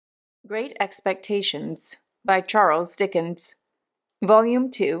Great Expectations by Charles Dickens, Volume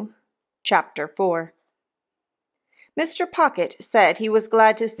 2, Chapter 4. Mr. Pocket said he was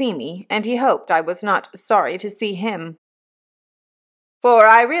glad to see me, and he hoped I was not sorry to see him. "For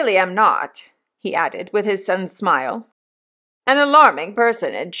I really am not," he added, with his son's smile, "an alarming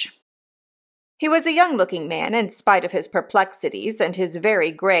personage." He was a young-looking man, in spite of his perplexities and his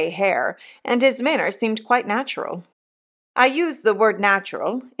very grey hair, and his manner seemed quite natural. I use the word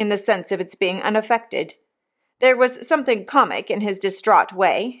natural in the sense of its being unaffected. There was something comic in his distraught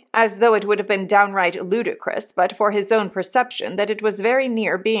way, as though it would have been downright ludicrous but for his own perception that it was very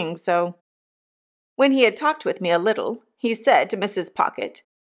near being so. When he had talked with me a little, he said to Mrs. Pocket,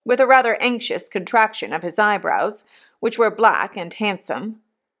 with a rather anxious contraction of his eyebrows, which were black and handsome,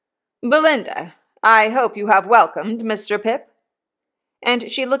 "Belinda, I hope you have welcomed Mr. Pip?"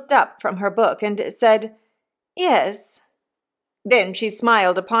 And she looked up from her book and said, "Yes." Then she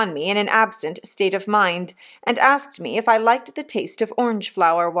smiled upon me in an absent state of mind, and asked me if I liked the taste of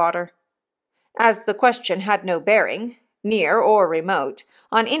orange-flower water. As the question had no bearing, near or remote,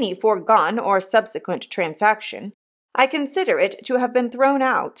 on any foregone or subsequent transaction, I consider it to have been thrown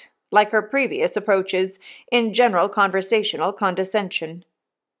out, like her previous approaches, in general conversational condescension.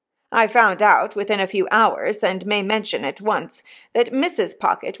 I found out within a few hours, and may mention at once, that Mrs.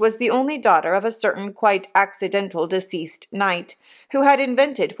 Pocket was the only daughter of a certain quite accidental deceased knight, who had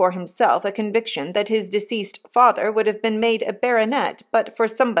invented for himself a conviction that his deceased father would have been made a baronet but for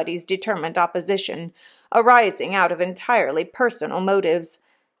somebody's determined opposition, arising out of entirely personal motives.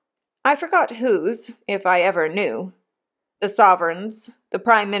 I forgot whose, if I ever knew. The sovereign's, the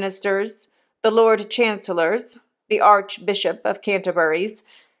prime minister's, the Lord Chancellor's, the Archbishop of Canterbury's,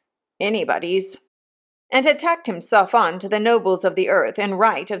 anybody's, and had tacked himself on to the nobles of the earth in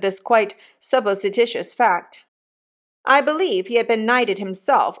right of this quite supposititious fact. I believe he had been knighted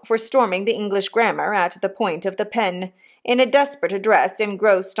himself for storming the English grammar at the point of the pen, in a desperate address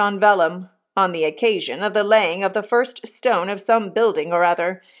engrossed on vellum, on the occasion of the laying of the first stone of some building or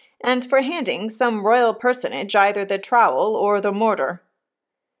other, and for handing some royal personage either the trowel or the mortar.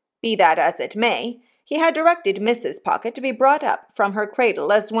 Be that as it may, he had directed Mrs. Pocket to be brought up from her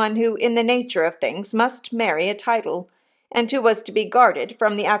cradle as one who in the nature of things must marry a title, and who was to be guarded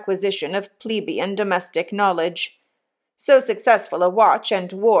from the acquisition of plebeian domestic knowledge. So successful a watch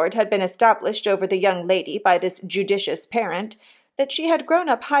and ward had been established over the young lady by this judicious parent, that she had grown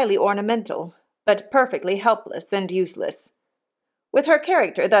up highly ornamental, but perfectly helpless and useless. With her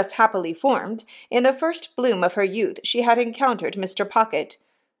character thus happily formed, in the first bloom of her youth she had encountered Mr. Pocket,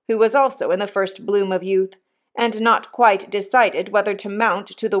 who was also in the first bloom of youth, and not quite decided whether to mount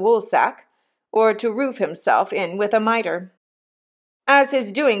to the woolsack, or to roof himself in with a mitre. As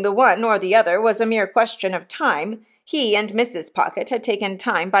his doing the one or the other was a mere question of time, he and Mrs. Pocket had taken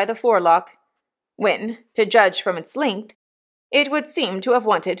time by the forelock, when, to judge from its length, it would seem to have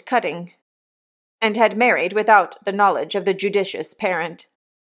wanted cutting, and had married without the knowledge of the judicious parent.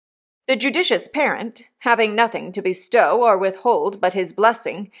 The judicious parent, having nothing to bestow or withhold but his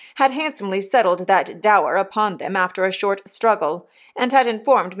blessing, had handsomely settled that dower upon them after a short struggle, and had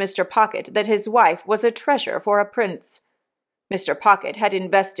informed Mr. Pocket that his wife was a treasure for a prince. Mr. Pocket had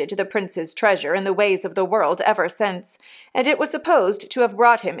invested the prince's treasure in the ways of the world ever since, and it was supposed to have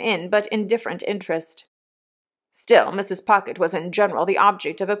brought him in but indifferent interest. Still, Mrs. Pocket was in general the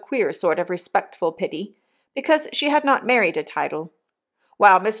object of a queer sort of respectful pity, because she had not married a title,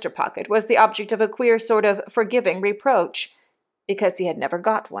 while Mr. Pocket was the object of a queer sort of forgiving reproach, because he had never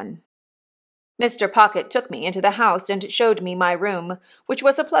got one. Mr. Pocket took me into the house and showed me my room, which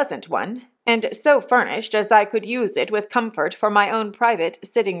was a pleasant one, and so furnished as I could use it with comfort for my own private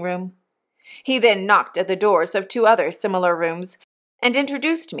sitting-room. He then knocked at the doors of two other similar rooms, and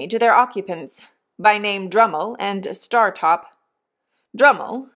introduced me to their occupants, by name Drummle and Startop.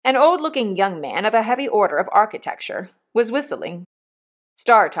 Drummle, an old-looking young man of a heavy order of architecture, was whistling.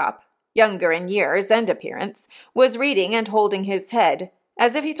 Startop, younger in years and appearance, was reading and holding his head,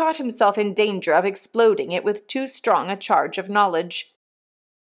 as if he thought himself in danger of exploding it with too strong a charge of knowledge.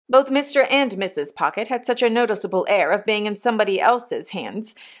 Both Mr. and Mrs. Pocket had such a noticeable air of being in somebody else's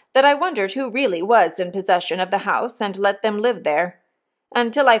hands that I wondered who really was in possession of the house and let them live there,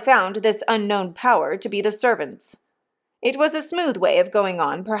 until I found this unknown power to be the servants. It was a smooth way of going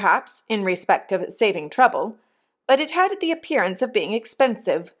on, perhaps, in respect of saving trouble, but it had the appearance of being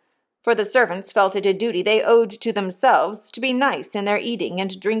expensive, for the servants felt it a duty they owed to themselves to be nice in their eating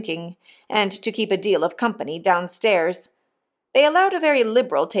and drinking, and to keep a deal of company downstairs. They allowed a very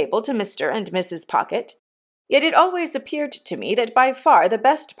liberal table to Mr. and Mrs. Pocket, yet it always appeared to me that by far the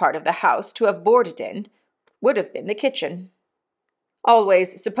best part of the house to have boarded in would have been the kitchen.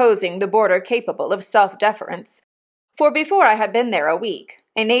 always supposing the boarder capable of self-deference, for before I had been there a week,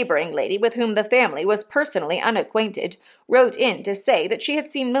 a neighboring lady with whom the family was personally unacquainted wrote in to say that she had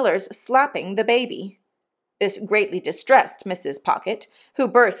seen Millers slapping the baby. This greatly distressed Mrs. Pocket, who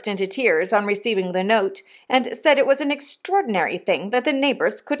burst into tears on receiving the note, and said it was an extraordinary thing that the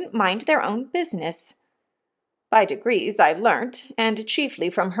neighbors couldn't mind their own business. By degrees I learnt, and chiefly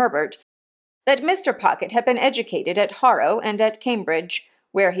from Herbert, that Mr. Pocket had been educated at Harrow and at Cambridge,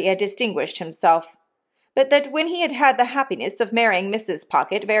 where he had distinguished himself, but that when he had had the happiness of marrying Mrs.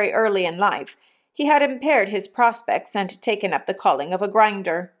 Pocket very early in life, he had impaired his prospects and taken up the calling of a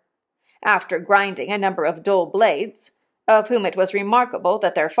grinder. After grinding a number of dull blades, of whom it was remarkable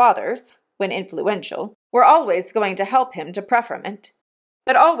that their fathers, when influential, were always going to help him to preferment,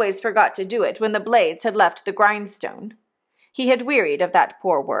 but always forgot to do it when the blades had left the grindstone, he had wearied of that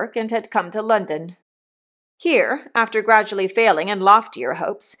poor work and had come to London. Here, after gradually failing in loftier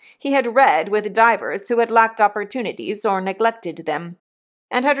hopes, he had read with divers who had lacked opportunities or neglected them,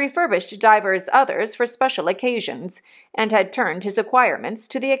 and had refurbished divers others for special occasions, and had turned his acquirements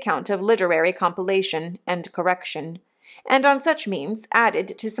to the account of literary compilation and correction, and on such means,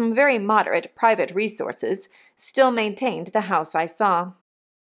 added to some very moderate private resources, still maintained the house I saw.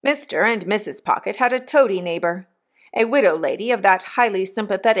 Mr. and Mrs. Pocket had a toady neighbor, a widow lady of that highly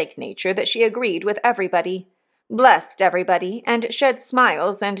sympathetic nature that she agreed with everybody, blessed everybody, and shed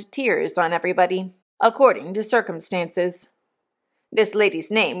smiles and tears on everybody, according to circumstances. This lady's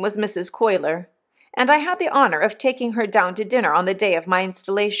name was Mrs. Coiler, and I had the honor of taking her down to dinner on the day of my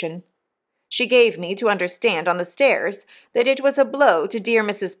installation. She gave me to understand on the stairs that it was a blow to dear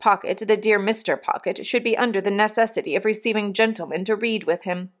Mrs. Pocket that dear Mr. Pocket should be under the necessity of receiving gentlemen to read with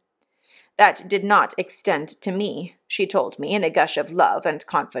him. That did not extend to me, she told me in a gush of love and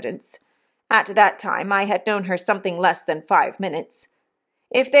confidence. At that time I had known her something less than 5 minutes.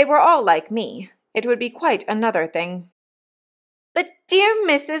 If they were all like me, it would be quite another thing. "But dear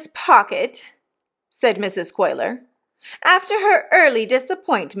Mrs. Pocket," said Mrs. Coiler, "after her early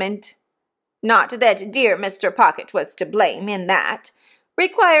disappointment, not that dear Mr. Pocket was to blame in that,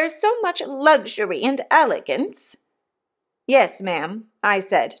 requires so much luxury and elegance." "Yes, ma'am," I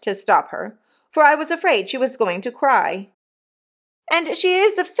said, to stop her, for I was afraid she was going to cry. "And she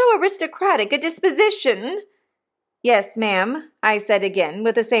is of so aristocratic a disposition." "Yes, ma'am," I said again,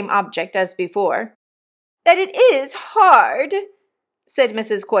 with the same object as before. "That it is hard," said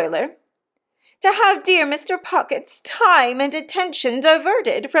Mrs. Coiler, "to have dear Mr. Pocket's time and attention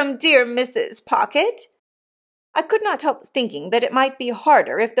diverted from dear Mrs. Pocket." I could not help thinking that it might be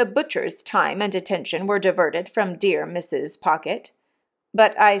harder if the butcher's time and attention were diverted from dear Mrs. Pocket.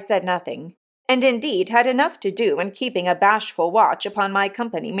 But I said nothing, and indeed had enough to do in keeping a bashful watch upon my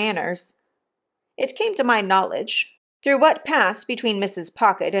company manners. It came to my knowledge, through what passed between Mrs.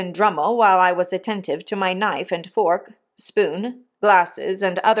 Pocket and Drummle while I was attentive to my knife and fork, spoon, glasses,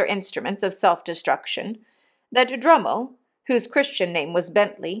 and other instruments of self-destruction, that Drummle, whose Christian name was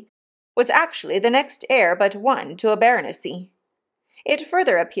Bentley, was actually the next heir but one to a baronetcy. It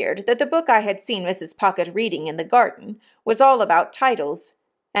further appeared that the book I had seen Mrs. Pocket reading in the garden was all about titles,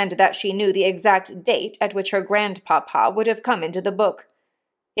 and that she knew the exact date at which her grandpapa would have come into the book,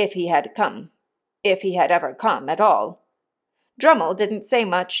 if he had ever come at all. Drummle didn't say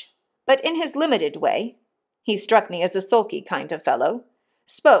much, but in his limited way, he struck me as a sulky kind of fellow,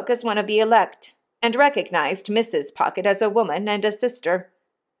 spoke as one of the elect, and recognized Mrs. Pocket as a woman and a sister.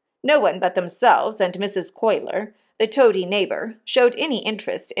 No one but themselves and Mrs. Coiler, the toady neighbor, showed any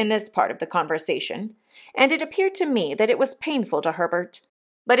interest in this part of the conversation, and it appeared to me that it was painful to Herbert,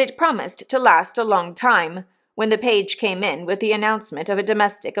 but it promised to last a long time, when the page came in with the announcement of a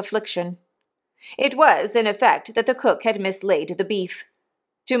domestic affliction. It was, in effect, that the cook had mislaid the beef.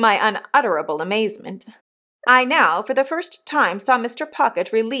 To my unutterable amazement, I now, for the first time, saw Mr.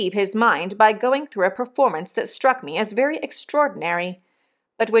 Pocket relieve his mind by going through a performance that struck me as very extraordinary,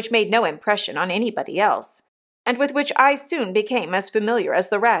 but which made no impression on anybody else, and with which I soon became as familiar as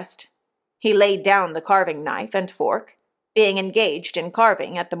the rest. He laid down the carving knife and fork, being engaged in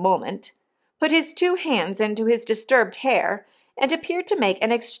carving at the moment, put his 2 hands into his disturbed hair, and appeared to make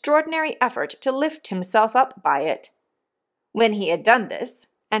an extraordinary effort to lift himself up by it. When he had done this,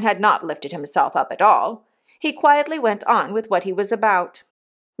 and had not lifted himself up at all, he quietly went on with what he was about.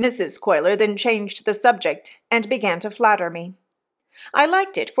 Mrs. Coiler then changed the subject, and began to flatter me. I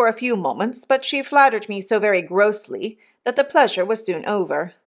liked it for a few moments, but she flattered me so very grossly that the pleasure was soon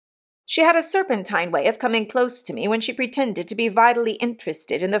over. She had a serpentine way of coming close to me when she pretended to be vitally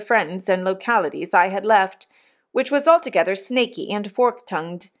interested in the friends and localities I had left, which was altogether snaky and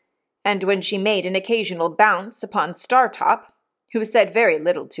fork-tongued, and when she made an occasional bounce upon Startop, who said very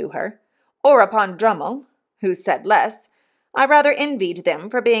little to her, or upon Drummle, who said less, I rather envied them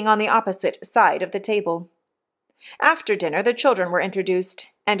for being on the opposite side of the table. After dinner the children were introduced,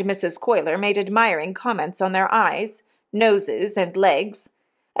 and Mrs. Coiler made admiring comments on their eyes, noses, and legs,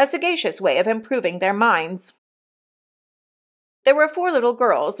 a sagacious way of improving their minds. There were 4 little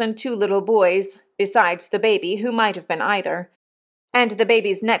girls and 2 little boys, besides the baby, who might have been either, and the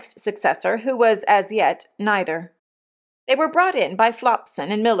baby's next successor, who was as yet neither. They were brought in by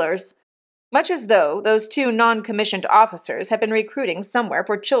Flopson and Millers, much as though those 2 non-commissioned officers had been recruiting somewhere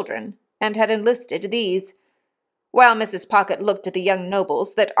for children, and had enlisted these, while Mrs. Pocket looked at the young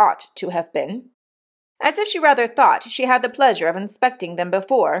nobles that ought to have been, as if she rather thought she had the pleasure of inspecting them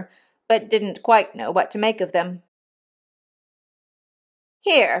before, but didn't quite know what to make of them.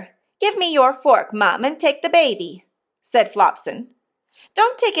 "Here, give me your fork, Mum, and take the baby," said Flopson.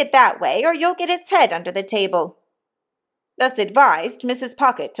 "Don't take it that way, or you'll get its head under the table." Thus advised, Mrs.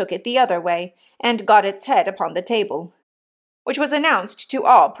 Pocket took it the other way, and got its head upon the table, which was announced to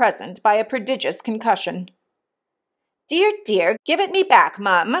all present by a prodigious concussion. "Dear, dear, give it me back,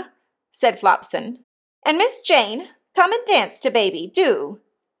 Mum," said Flopson. "And Miss Jane, come and dance to baby, do."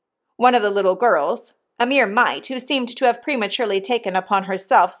 One of the little girls, a mere mite who seemed to have prematurely taken upon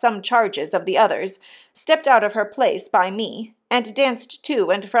herself some charges of the others, stepped out of her place by me, and danced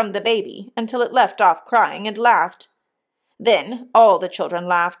to and from the baby until it left off crying and laughed. Then all the children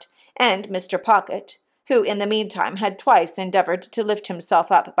laughed, and Mr. Pocket, who in the meantime had twice endeavored to lift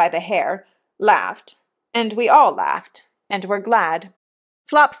himself up by the hair, laughed, and we all laughed, and were glad.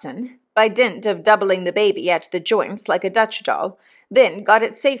 Flopson, by dint of doubling the baby at the joints like a Dutch doll, then got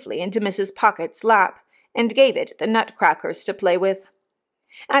it safely into Mrs. Pocket's lap, and gave it the nutcrackers to play with,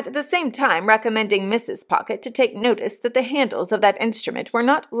 at the same time recommending Mrs. Pocket to take notice that the handles of that instrument were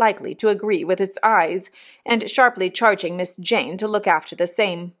not likely to agree with its eyes, and sharply charging Miss Jane to look after the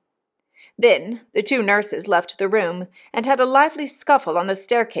same. Then the 2 nurses left the room, and had a lively scuffle on the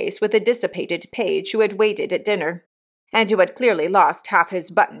staircase with a dissipated page who had waited at dinner, and who had clearly lost half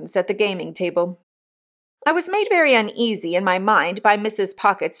his buttons at the gaming table. I was made very uneasy in my mind by Mrs.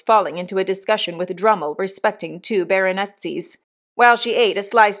 Pocket's falling into a discussion with Drummle respecting 2 baronetcies, while she ate a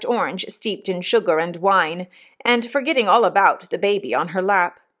sliced orange steeped in sugar and wine, and forgetting all about the baby on her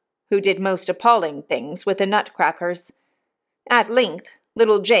lap, who did most appalling things with the nutcrackers. At length,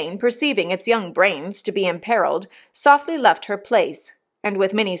 little Jane, perceiving its young brains to be imperilled, softly left her place, and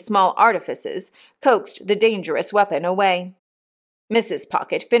with many small artifices coaxed the dangerous weapon away. Mrs.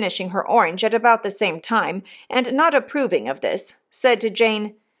 Pocket, finishing her orange at about the same time, and not approving of this, said to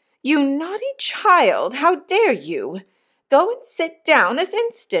Jane, "You naughty child, how dare you? Go and sit down this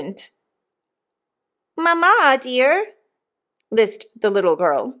instant." "Mamma, dear," lisped the little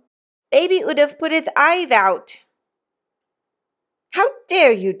girl, "baby would have put its eyes out." "How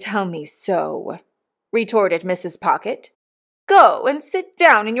dare you tell me so?" retorted Mrs. Pocket. "Go and sit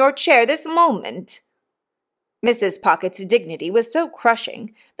down in your chair this moment." Mrs. Pocket's dignity was so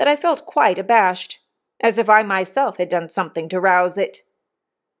crushing that I felt quite abashed, as if I myself had done something to rouse it.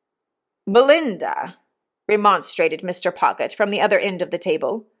 "Belinda," remonstrated Mr. Pocket from the other end of the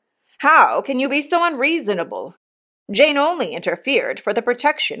table, "how can you be so unreasonable? Jane only interfered for the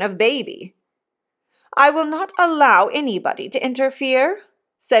protection of baby." "I will not allow anybody to interfere,"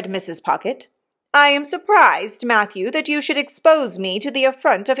 said Mrs. Pocket. "I am surprised, Matthew, that you should expose me to the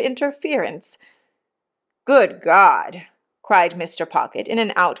affront of interference." "Good God!" cried Mr. Pocket in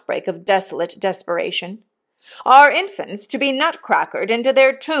an outbreak of desolate desperation. "Are infants to be nutcrackered into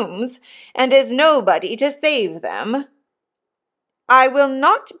their tombs, and is nobody to save them?" "I will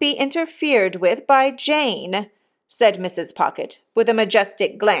not be interfered with by Jane," said Mrs. Pocket, with a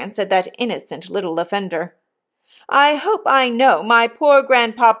majestic glance at that innocent little offender. "I hope I know my poor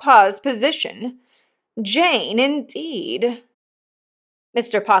grandpapa's position. Jane, indeed."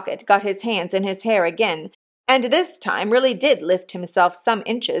 Mr. Pocket got his hands in his hair again, and this time really did lift himself some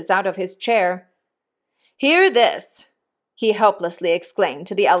inches out of his chair. "Hear this," he helplessly exclaimed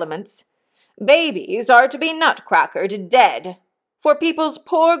to the elements. "Babies are to be nutcrackered dead, for people's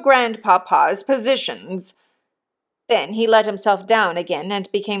poor grandpapa's positions." Then he let himself down again and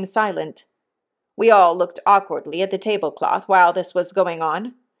became silent. We all looked awkwardly at the tablecloth while this was going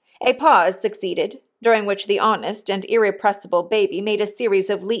on. A pause succeeded, during which the honest and irrepressible baby made a series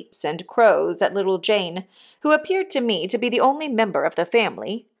of leaps and crows at little Jane, who appeared to me to be the only member of the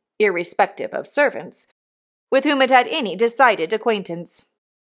family, irrespective of servants, with whom it had any decided acquaintance.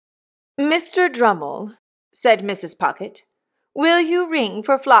 "Mr. Drummle," said Mrs. Pocket, "will you ring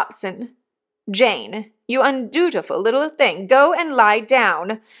for Flopson? Jane, you undutiful little thing, go and lie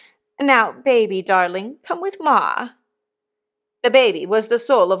down. Now, baby darling, come with Ma." The baby was the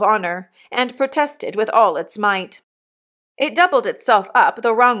soul of honor, and protested with all its might. It doubled itself up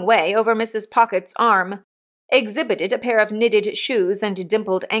the wrong way over Mrs. Pocket's arm, exhibited a pair of knitted shoes and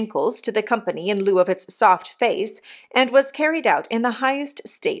dimpled ankles to the company in lieu of its soft face, and was carried out in the highest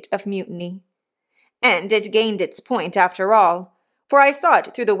state of mutiny. And it gained its point after all, for I saw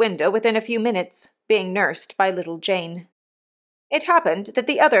it through the window within a few minutes, being nursed by little Jane. It happened that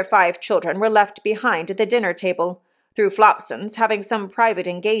the other 5 children were left behind at the dinner table, through Flopson's having some private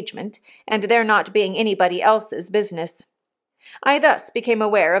engagement, and there not being anybody else's business. I thus became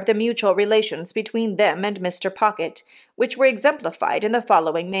aware of the mutual relations between them and Mr. Pocket, which were exemplified in the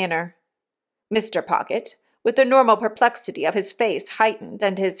following manner. Mr. Pocket, with the normal perplexity of his face heightened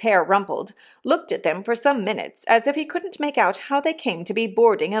and his hair rumpled, looked at them for some minutes as if he couldn't make out how they came to be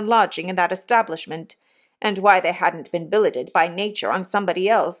boarding and lodging in that establishment, and why they hadn't been billeted by nature on somebody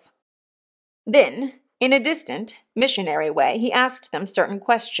else. Then, in a distant, missionary way, he asked them certain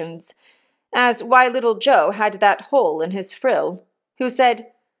questions, as why little Joe had that hole in his frill, who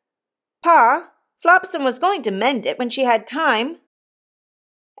said, "Pa, Flopson was going to mend it when she had time,"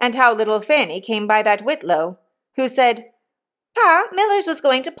 and how little Fanny came by that whitlow, who said, "Pa, Miller's was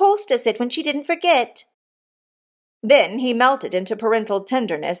going to poultice it when she didn't forget." Then he melted into parental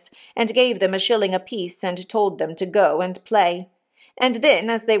tenderness, and gave them a shilling apiece, and told them to go and play. And then,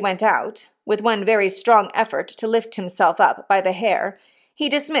 as they went out, with one very strong effort to lift himself up by the hair, he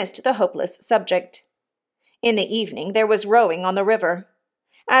dismissed the hopeless subject. In the evening there was rowing on the river.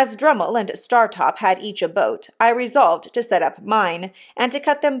 As Drummle and Startop had each a boat, I resolved to set up mine, and to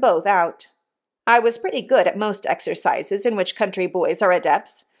cut them both out. I was pretty good at most exercises in which country boys are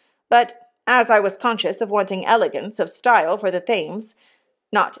adepts, but as I was conscious of wanting elegance of style for the Thames,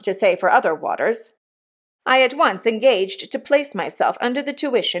 not to say for other waters, I at once engaged to place myself under the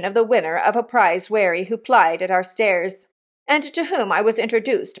tuition of the winner of a prize wherry who plied at our stairs, and to whom I was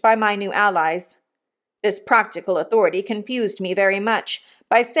introduced by my new allies. This practical authority confused me very much,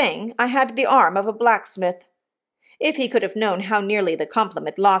 by saying I had the arm of a blacksmith. If he could have known how nearly the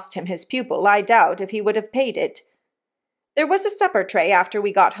compliment lost him his pupil, I doubt if he would have paid it. There was a supper tray after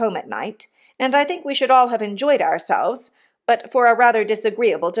we got home at night, and I think we should all have enjoyed ourselves, but for a rather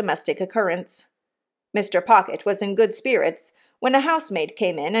disagreeable domestic occurrence. Mr. Pocket was in good spirits when a housemaid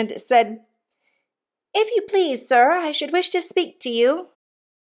came in and said, "If you please, sir, I should wish to speak to you."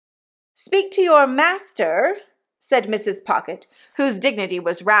 "Speak to your master?" said Mrs. Pocket, whose dignity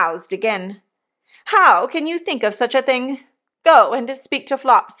was roused again. "How can you think of such a thing? Go and speak to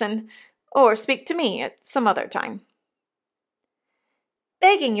Flopson, or speak to me at some other time."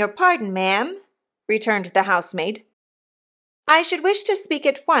 "Begging your pardon, ma'am," returned the housemaid, "I should wish to speak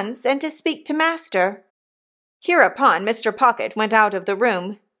at once, and to speak to master." Hereupon Mr. Pocket went out of the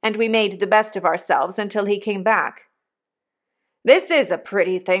room, and we made the best of ourselves until he came back. "This is a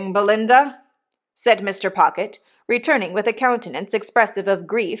pretty thing, Belinda," said Mr. Pocket, returning with a countenance expressive of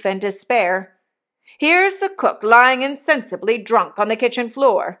grief and despair. "Here's the cook lying insensibly drunk on the kitchen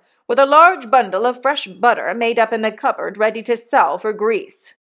floor, with a large bundle of fresh butter made up in the cupboard ready to sell for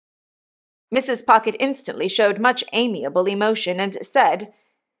grease." Mrs. Pocket instantly showed much amiable emotion, and said,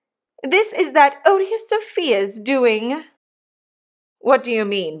 "This is that odious Sophia's doing." "What do you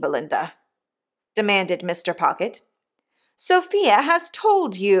mean, Belinda?" demanded Mr. Pocket. "Sophia has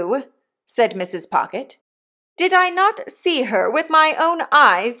told you," said Mrs. Pocket. "Did I not see her with my own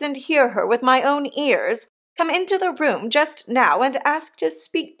eyes and hear her with my own ears come into the room just now and ask to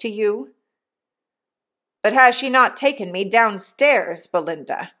speak to you?" "But has she not taken me downstairs,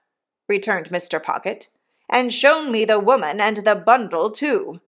 Belinda?" returned Mr. Pocket, "and shown me the woman and the bundle,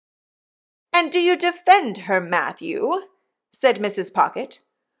 too?" "And do you defend her, Matthew," said Mrs. Pocket,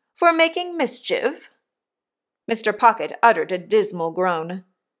 "for making mischief?" Mr. Pocket uttered a dismal groan.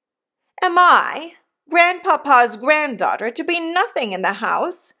 "Am I, Grandpapa's granddaughter, to be nothing in the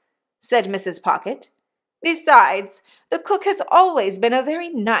house?" said Mrs. Pocket. "Besides, the cook has always been a very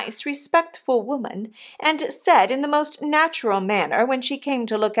nice, respectful woman, and said in the most natural manner when she came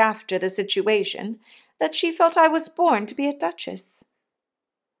to look after the situation that she felt I was born to be a duchess."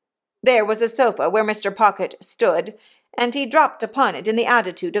 There was a sofa where Mr. Pocket stood, and he dropped upon it in the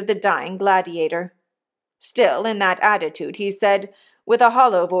attitude of the dying gladiator. Still in that attitude he said, with a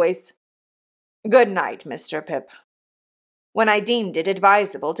hollow voice, "Good night, Mr. Pip," when I deemed it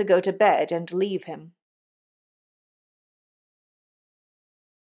advisable to go to bed and leave him.